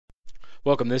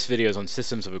Welcome. This video is on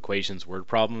systems of equations word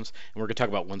problems, and we're going to talk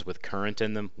about ones with current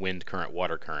in them, wind current,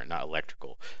 water current, not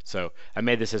electrical. So I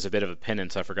made this as a bit of a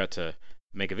penance. I forgot to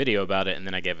make a video about it, and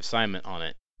then I gave assignment on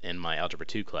it in my Algebra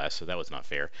 2 class, so that was not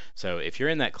fair. So if you're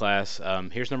in that class,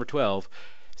 here's number 12.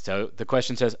 So the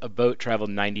question says a boat traveled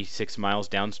 96 miles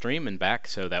downstream and back,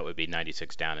 so that would be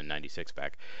 96 down and 96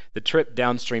 back. The trip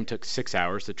downstream took 6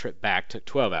 hours. The trip back took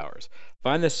 12 hours.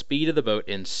 Find the speed of the boat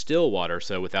in still water,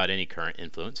 so without any current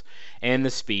influence, and the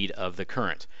speed of the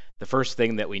current. The first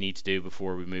thing that we need to do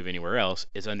before we move anywhere else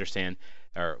is understand,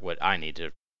 or what I need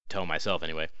to tell myself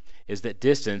anyway, is that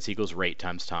distance equals rate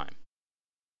times time,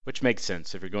 which makes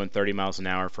sense. If you're going 30 miles an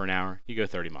hour for an hour, you go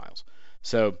 30 miles.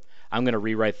 So I'm going to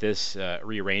rewrite this,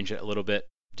 rearrange it a little bit,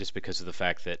 just because of the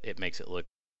fact that it makes it look,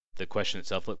 the question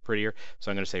itself look prettier.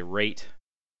 So I'm going to say rate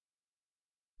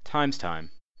times time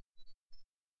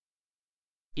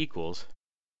equals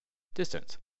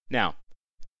distance. Now,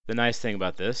 the nice thing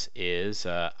about this is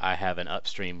I have an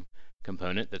upstream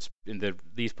component that's,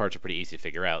 these parts are pretty easy to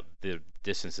figure out. The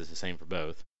distance is the same for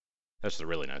both. That's the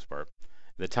really nice part.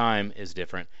 The time is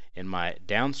different. In my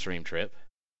downstream trip,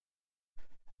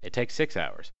 it takes 6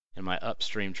 hours. In my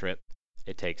upstream trip,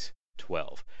 it takes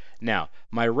 12. Now,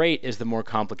 my rate is the more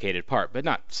complicated part, but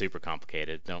not super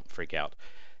complicated. Don't freak out.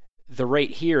 The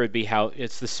rate here would be how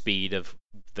it's the speed of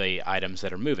the items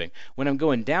that are moving. When I'm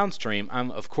going downstream,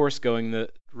 I'm of course going the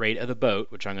rate of the boat,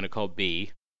 which I'm going to call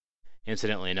B.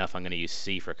 Incidentally enough, I'm going to use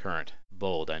C for current.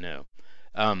 Bold, I know.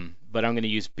 But I'm going to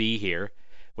use B here.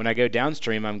 When I go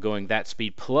downstream, I'm going that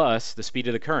speed plus the speed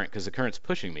of the current, because the current's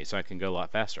pushing me, so I can go a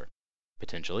lot faster,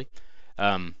 potentially.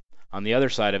 On the other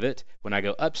side of it, when I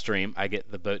go upstream, I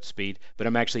get the boat speed, but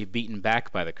I'm actually beaten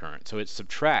back by the current, so it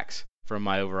subtracts from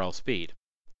my overall speed.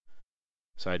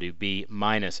 So I do B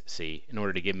minus C in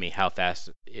order to give me how fast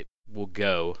it will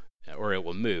go, or it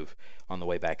will move on the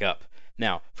way back up.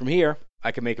 Now, from here,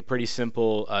 I can make a pretty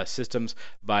simple systems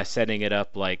by setting it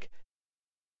up like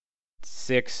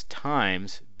 6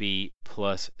 times B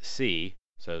plus C,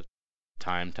 so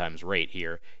time times rate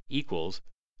here, equals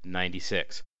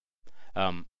 96.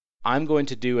 I'm going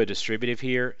to do a distributive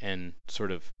here and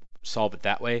sort of solve it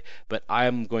that way, but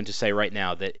I'm going to say right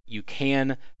now that you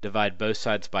can divide both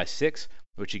sides by 6,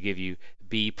 which would give you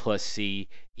B plus C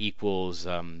equals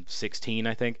 16,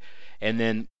 I think. And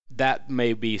then that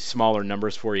may be smaller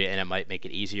numbers for you, and it might make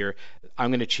it easier.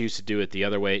 I'm going to choose to do it the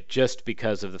other way just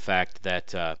because of the fact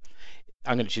that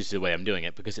I'm going to choose the way I'm doing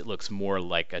it because it looks more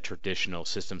like a traditional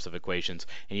systems of equations,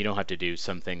 and you don't have to do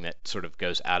something that sort of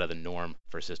goes out of the norm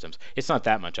for systems. It's not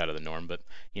that much out of the norm, but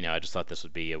I just thought this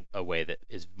would be a way that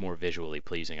is more visually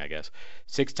pleasing, I guess.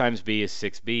 6 times B is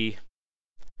 6B.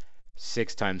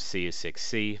 6 times C is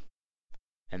 6C,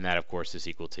 and that of course is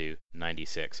equal to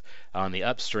 96. On the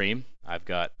upstream, I've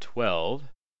got 12.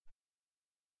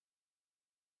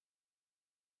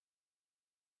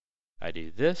 I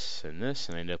do this, and I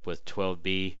end up with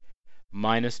 12B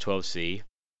minus 12C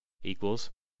equals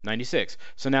 96.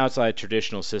 So now it's like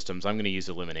traditional systems. I'm going to use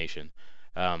elimination.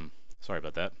 Sorry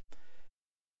about that.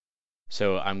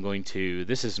 So I'm going to,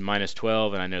 this is minus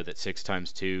 12, and I know that 6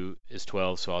 times 2 is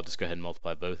 12, so I'll just go ahead and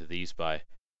multiply both of these by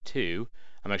 2.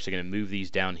 I'm actually going to move these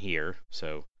down here,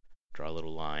 so draw a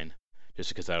little line, just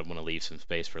because I want to leave some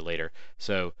space for later.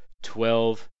 So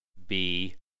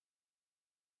 12B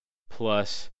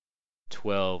plus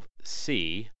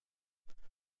 12C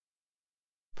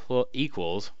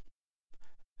equals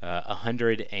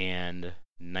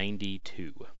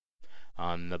 192.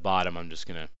 On the bottom, I'm just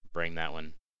going to bring that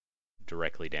one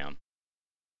directly down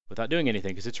without doing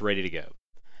anything because it's ready to go.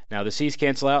 Now the C's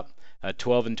cancel out.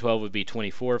 12 and 12 would be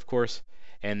 24, of course,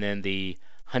 and then the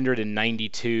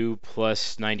 192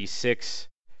 plus 96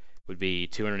 would be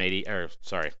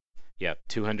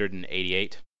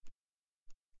 288.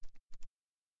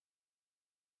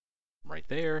 Right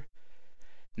there.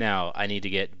 Now I need to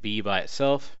get B by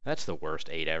itself. That's the worst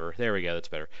 8 ever. There we go, that's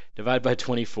better. Divide by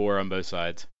 24 on both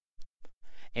sides.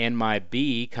 And my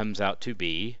B comes out to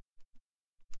be,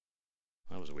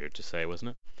 that was weird to say,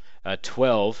 wasn't it?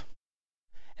 12,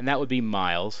 and that would be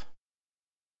miles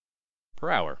per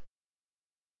hour,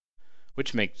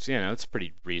 which makes, it's a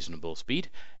pretty reasonable speed.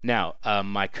 Now,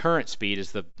 my current speed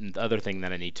is the other thing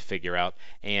that I need to figure out,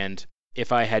 and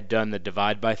if I had done the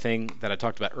divide by thing that I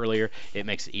talked about earlier, it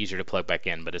makes it easier to plug back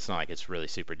in, but it's not like it's really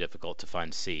super difficult to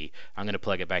find C. I'm going to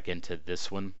plug it back into this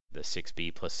one, the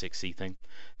 6B plus 6C thing.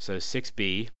 So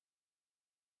 6B,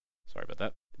 sorry about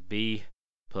that, B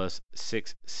plus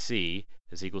 6C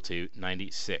is equal to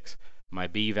 96. My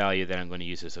B value that I'm going to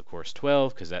use is, of course,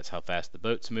 12, because that's how fast the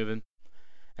boat's moving.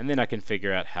 And then I can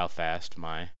figure out how fast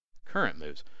my current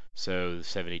moves. So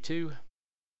 72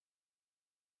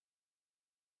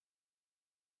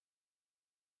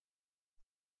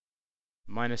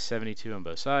 minus 72 on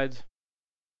both sides.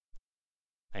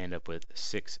 I end up with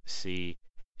 6c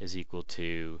is equal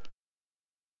to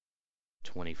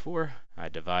 24. I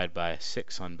divide by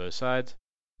 6 on both sides,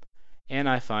 and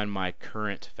I find my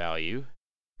current value,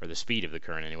 or the speed of the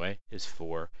current anyway, is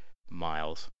 4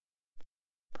 miles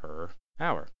per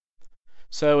hour.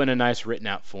 So in a nice written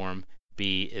out form,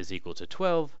 B is equal to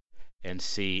 12 and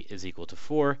C is equal to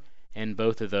 4, and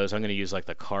both of those I'm going to use like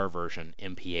the car version,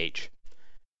 MPH.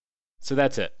 So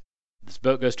that's it. This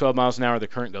boat goes 12 miles an hour, the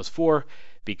current goes 4,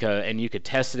 and you could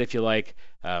test it if you like.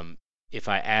 If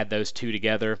I add those two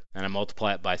together and I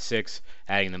multiply it by 6,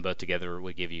 adding them both together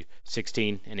would give you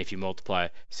 16. And if you multiply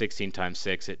 16 times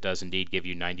 6, it does indeed give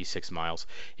you 96 miles.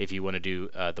 If you want to do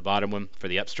the bottom one for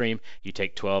the upstream, you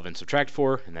take 12 and subtract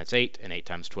 4, and that's 8. And 8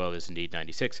 times 12 is indeed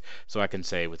 96. So I can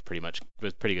say with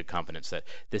pretty good confidence that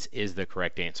this is the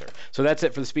correct answer. So that's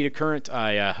it for the speed of current.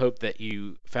 I hope that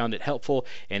you found it helpful.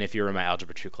 And if you're in my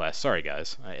Algebra 2 class, sorry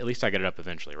guys, at least I got it up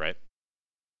eventually, right?